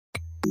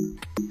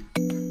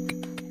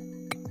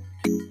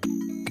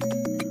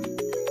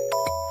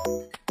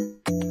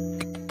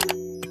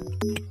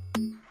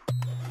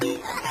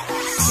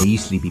Hey, you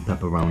sleepy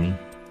pepperoni.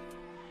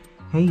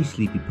 Hey, you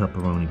sleepy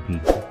pepperoni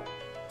pizza.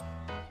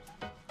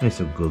 That's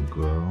a good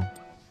girl.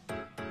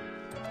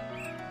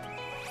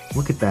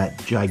 Look at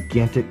that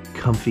gigantic,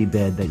 comfy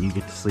bed that you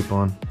get to sleep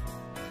on.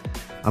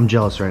 I'm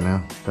jealous right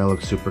now. That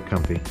looks super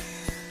comfy.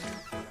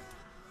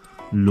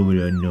 Look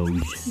at that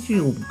nose.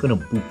 You're gonna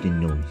boop the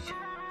nose.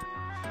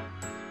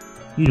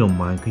 You don't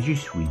mind because you're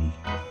sweetie.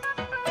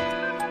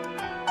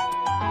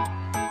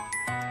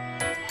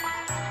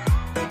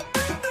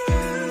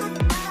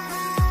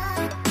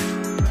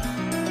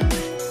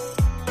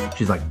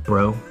 She's like,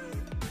 bro,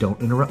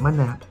 don't interrupt my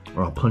nap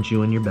or I'll punch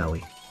you in your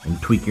belly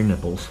and tweak your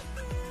nipples.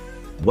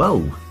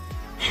 Whoa.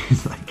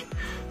 She's like,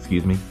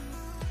 excuse me,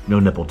 no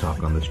nipple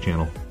talk on this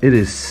channel. It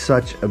is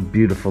such a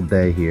beautiful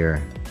day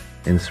here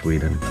in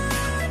Sweden.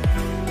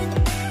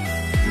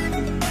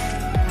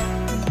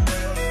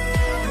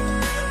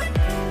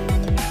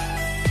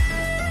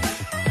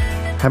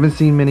 Haven't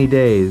seen many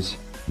days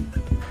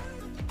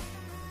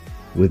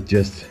with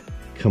just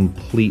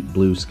complete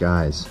blue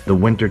skies. The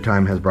winter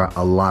time has brought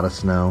a lot of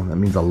snow. That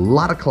means a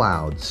lot of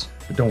clouds.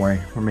 But don't worry,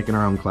 we're making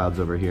our own clouds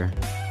over here.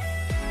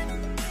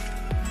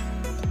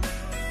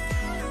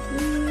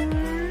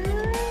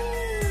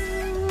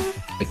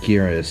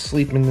 Akira is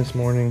sleeping this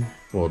morning.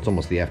 Well, it's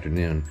almost the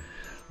afternoon,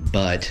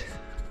 but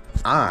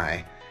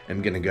I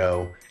am gonna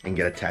go and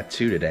get a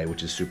tattoo today,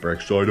 which is super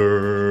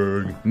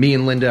exciting. Me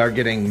and Linda are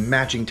getting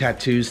matching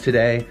tattoos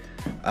today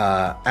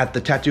at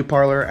the tattoo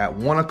parlor at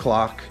 1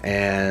 o'clock,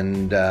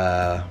 and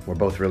we're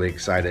both really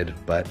excited,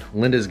 but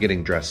Linda's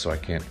getting dressed, so I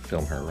can't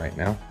film her right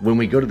now. When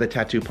we go to the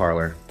tattoo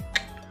parlor,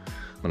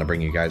 I'm gonna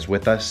bring you guys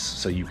with us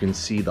so you can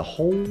see the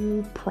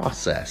whole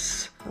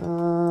process.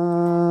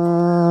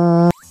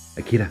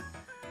 Akira,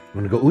 you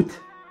wanna go out?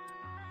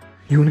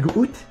 You wanna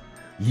go out?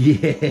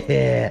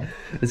 Yeah!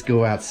 Let's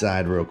go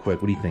outside real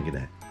quick. What do you think of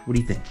that? What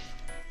do you think?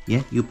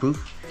 Yeah, you approve?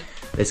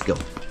 Let's go.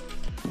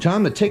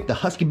 Time to take the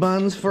husky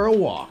buns for a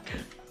walk.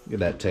 Look at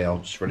that tail,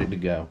 just ready to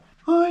go.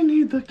 I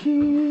need the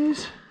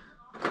keys.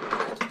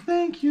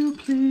 Thank you,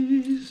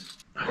 please.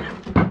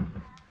 Okay.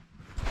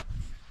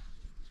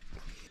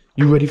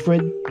 You ready,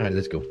 Fred? All right,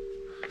 let's go.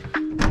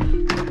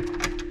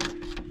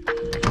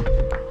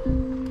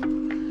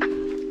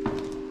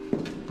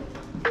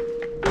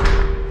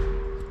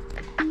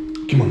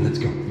 Come on, let's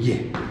go. Yeah.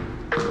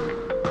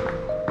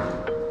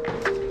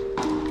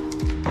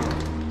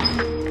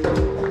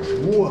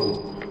 Whoa.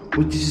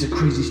 Wait, this is a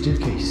crazy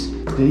staircase.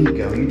 There you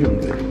go. You're doing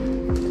good.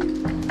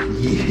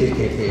 Yeah.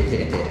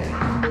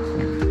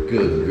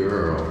 Good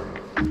girl.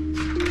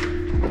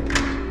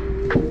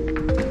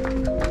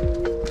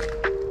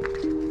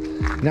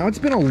 Now, it's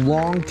been a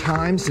long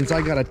time since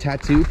I got a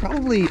tattoo,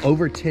 probably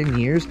over 10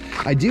 years.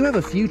 I do have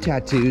a few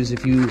tattoos.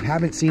 If you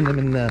haven't seen them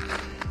in the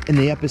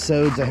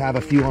episodes, I have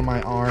a few on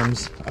my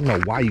arms. I don't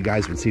know why you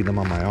guys would see them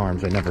on my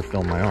arms. I never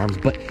film my arms,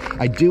 but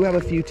I do have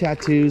a few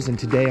tattoos, and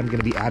today I'm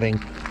gonna be adding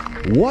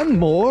one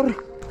more.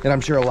 And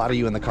I'm sure a lot of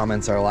you in the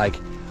comments are like,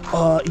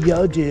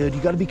 yo dude,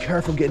 you gotta be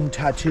careful getting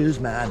tattoos,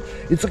 man.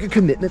 It's like a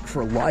commitment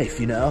for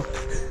life, you know?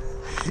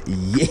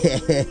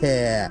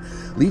 Yeah,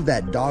 leave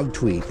that dog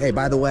tweet. Hey,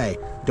 by the way,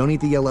 don't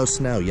eat the yellow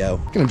snow, yo.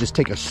 I'm gonna just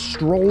take a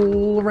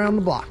stroll around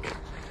the block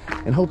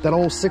and hope that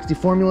old 60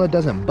 formula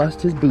doesn't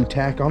bust his boot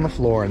tack on the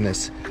floor in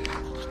this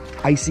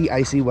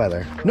icy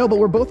weather. No, but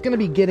we're both gonna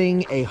be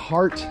getting a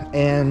heart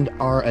and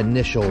our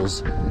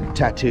initials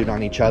tattooed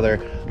on each other.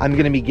 I'm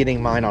gonna be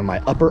getting mine on my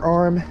upper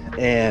arm,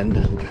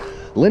 and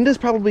Linda's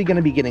probably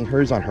gonna be getting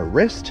hers on her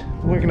wrist.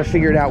 We're gonna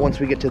figure it out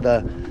once we get to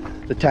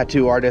the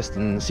tattoo artist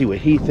and see what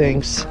he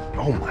thinks.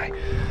 Oh my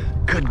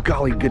good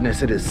golly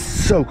goodness, it is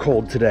so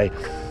cold today.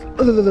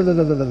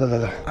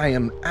 I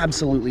am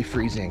absolutely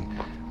freezing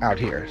out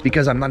here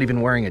because I'm not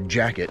even wearing a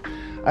jacket.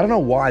 I don't know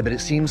why, but it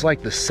seems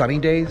like the sunny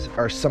days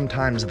are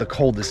sometimes the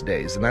coldest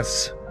days, and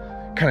that's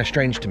kind of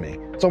strange to me.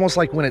 It's almost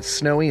like when it's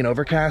snowy and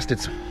overcast,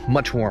 it's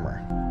much warmer.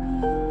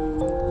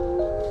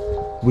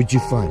 What'd you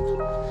find?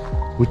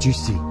 What'd you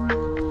see?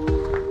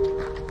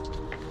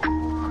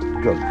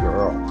 Good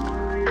girl.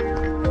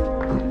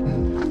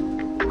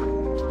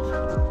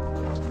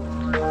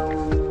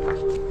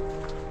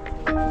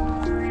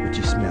 What'd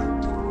you smell?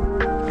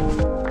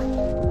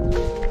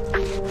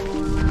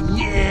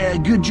 Yeah,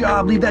 good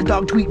job. Leave that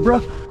dog tweet,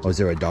 bruh. Oh, is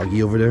there a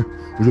doggy over there?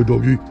 There's a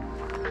doggy.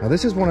 Now,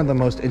 this is one of the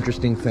most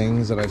interesting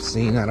things that I've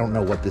seen. I don't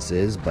know what this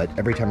is, but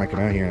every time I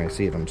come out here and I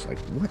see it, I'm just like,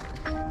 what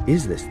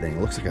is this thing?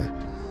 It looks like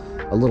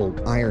a little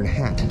iron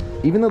hat.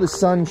 Even though the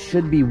sun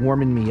should be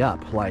warming me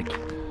up, like,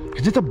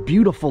 because it's a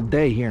beautiful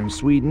day here in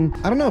Sweden.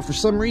 I don't know, for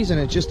some reason,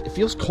 it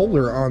feels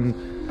colder on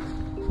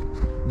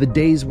the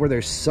days where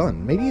there's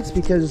sun. Maybe it's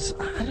because,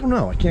 I don't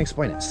know, I can't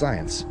explain it.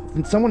 Science.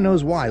 If someone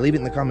knows why, leave it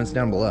in the comments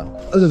down below.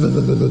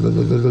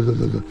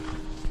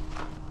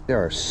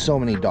 There are so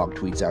many dog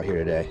tweets out here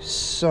today.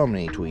 So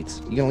many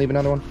tweets. You gonna leave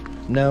another one?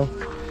 No?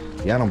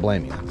 Yeah, I don't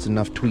blame you. It's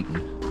enough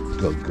tweeting.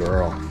 Good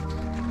girl.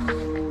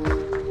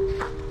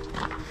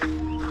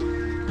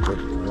 Good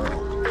girl.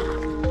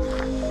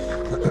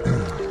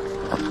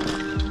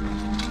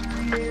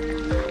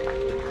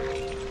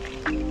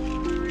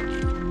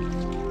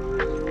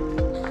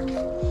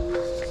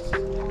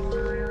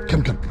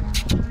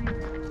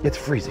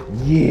 freezing.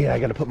 Yeah, I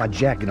gotta put my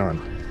jacket on.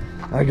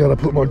 I gotta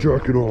put my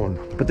jacket on.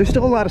 But there's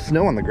still a lot of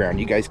snow on the ground.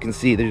 You guys can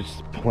see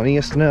there's plenty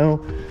of snow.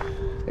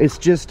 It's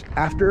just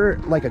after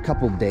like a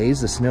couple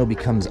days, the snow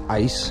becomes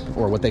ice,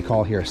 or what they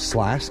call here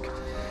slask.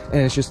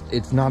 And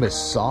it's not as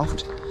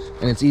soft,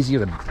 and it's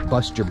easier to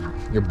bust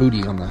your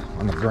booty on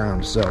the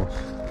ground. So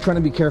trying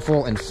to be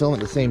careful and film at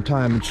the same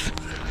time. It's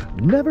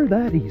never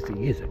that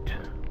easy, is it?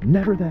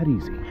 Never that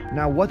easy.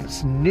 Now,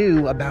 what's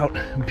new about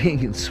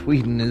being in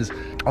Sweden is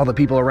all the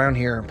people around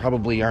here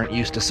probably aren't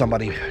used to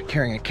somebody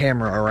carrying a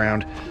camera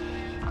around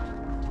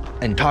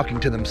and talking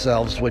to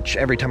themselves, which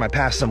every time I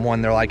pass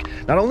someone, they're like,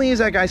 not only is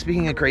that guy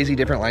speaking a crazy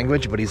different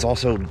language, but he's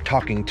also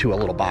talking to a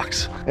little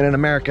box. And in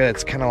America,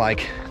 it's kind of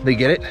like, they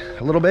get it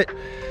a little bit,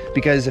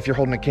 because if you're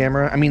holding a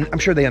camera, I mean, I'm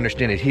sure they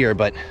understand it here,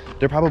 but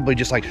they're probably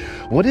just like,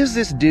 what is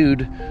this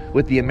dude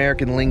with the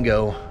American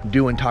lingo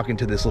doing talking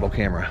to this little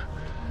camera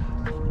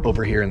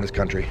over here in this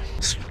country?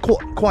 It's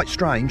quite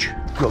strange.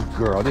 Good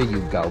girl, there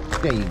you go,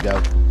 there you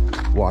go.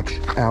 Watch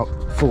out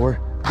for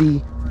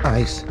the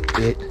ice.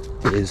 It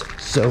is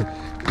so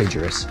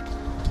dangerous.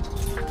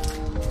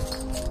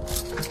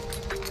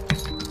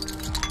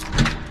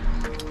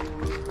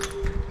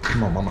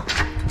 Come on, mama.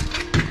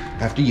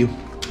 After you.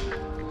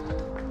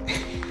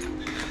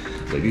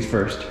 Ladies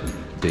first.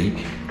 Did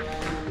you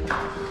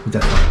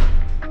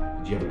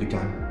have a good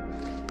time?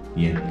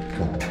 Yeah,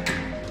 come on.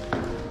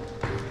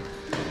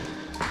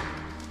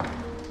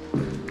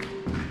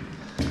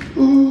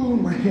 Ooh,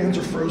 my hands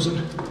are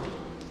frozen.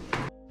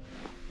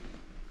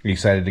 Are you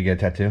excited to get a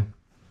tattoo?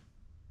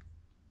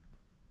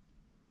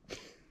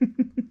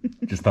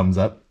 Just thumbs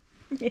up?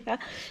 Yeah,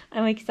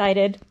 I'm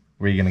excited.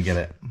 Where are you gonna get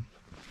it?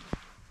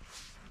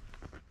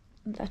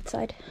 That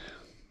side.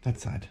 That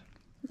side.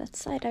 That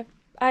side.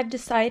 I've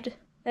decided.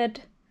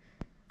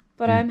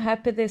 But I'm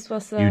happy this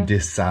was a... You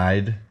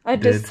decide? I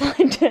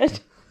decided.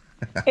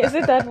 Is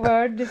it that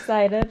word,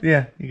 decided?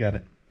 Yeah, you got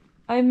it.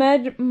 I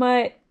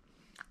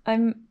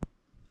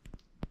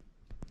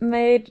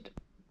made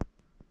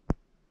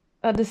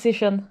a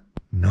decision.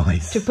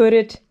 Nice. To put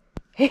it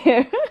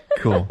here.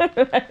 Cool.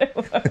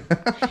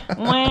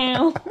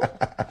 Wow.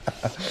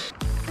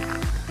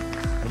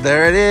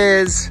 There it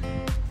is.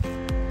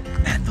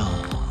 Anvil.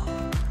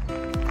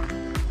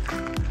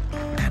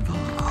 Anvil.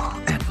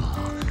 Anvil.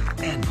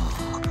 Anvil.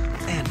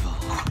 Anvil.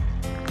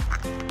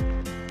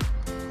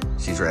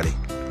 She's ready.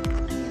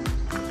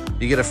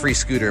 You get a free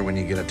scooter when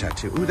you get a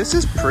tattoo. Ooh, this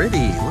is pretty.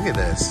 Look at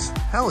this.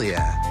 Hell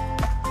yeah.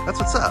 That's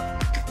what's up.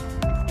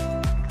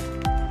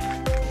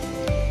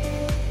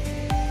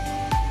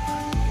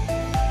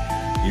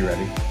 You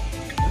ready?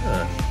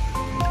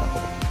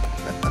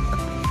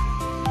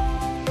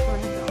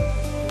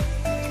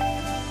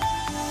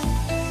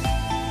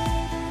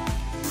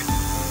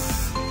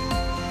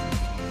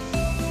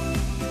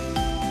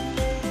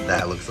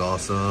 That looks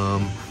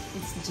awesome.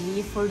 It's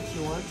G for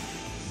George.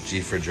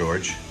 G for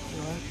George.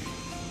 George.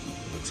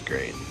 Looks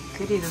great.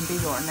 Could even be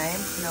your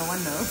name. No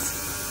one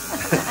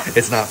knows.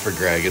 It's not for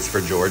Greg. It's for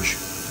George.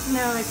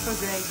 No, it's for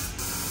Greg.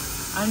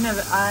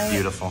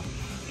 Beautiful.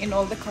 In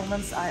all the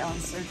comments I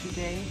answered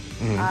today,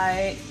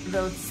 I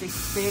wrote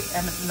 60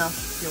 and not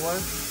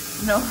George.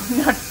 No,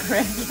 not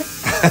Greg.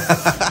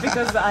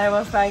 Because I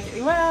was like,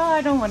 well,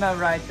 I don't want to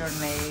write your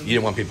name. You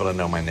didn't want people to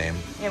know my name.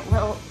 Yeah,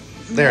 well,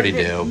 they already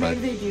do, but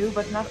maybe they do,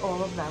 but not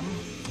all of them.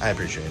 I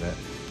appreciate it.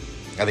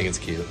 I think it's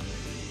cute.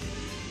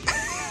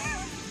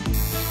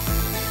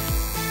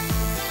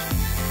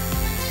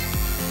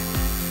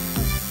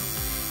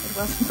 It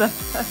wasn't that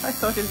bad. I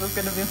thought it was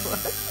gonna be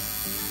worse.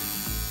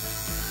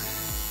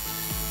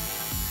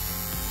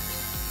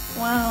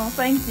 Wow,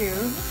 thank you.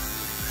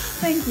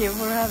 Thank you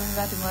for having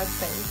that in my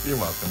face. You're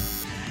welcome.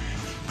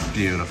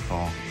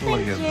 Beautiful.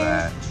 Look at you.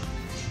 that.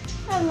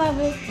 I love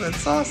it.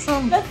 That's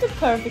awesome. That's the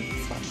perfect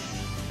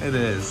one. It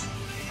is.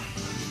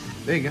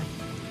 There you go.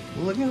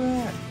 Look at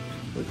that.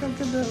 Look how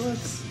good that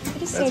looks.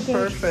 It is That's so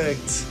good.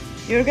 perfect.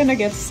 You're gonna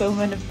get so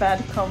many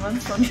bad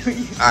comments on your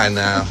YouTube. I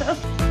know.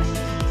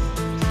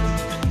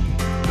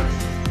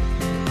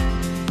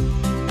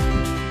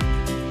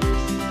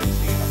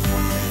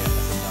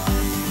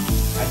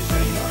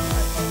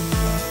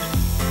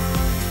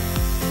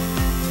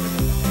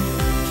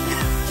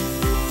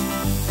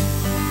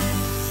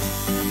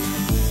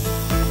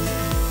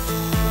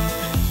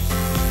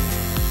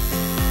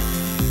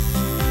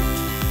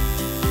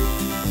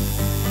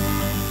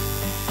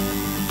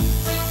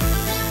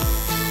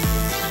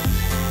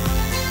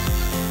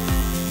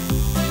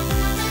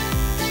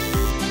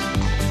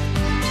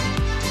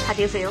 How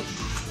do you feel?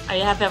 Are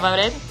you happy about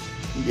it?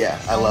 Yeah,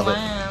 I love it.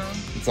 Wow.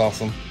 It's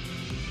awesome.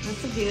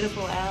 That's a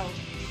beautiful owl.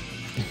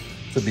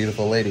 It's a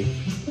beautiful lady.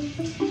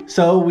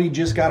 So we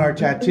just got our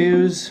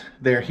tattoos.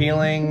 They're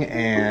healing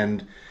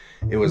and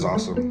it was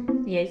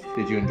awesome. Yes.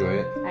 Did you enjoy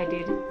it? I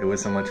did. It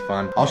was so much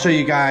fun. I'll show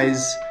you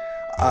guys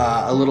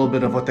a little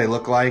bit of what they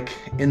look like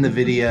in the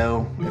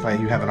video if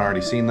you haven't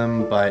already seen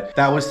them, but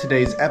that was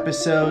today's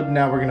episode.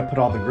 Now we're gonna put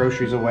all the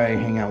groceries away,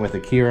 hang out with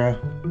Akira.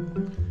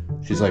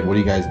 She's like, what are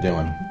you guys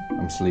doing?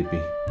 I'm sleepy.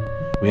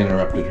 We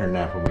interrupted her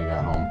nap when we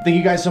got home. Thank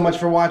you guys so much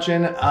for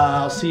watching.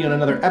 I'll see you in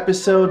another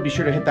episode. Be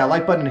sure to hit that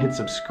like button and hit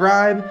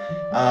subscribe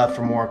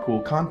for more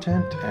cool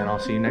content. And I'll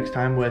see you next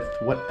time with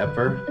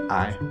whatever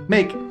I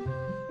make.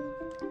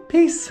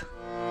 Peace.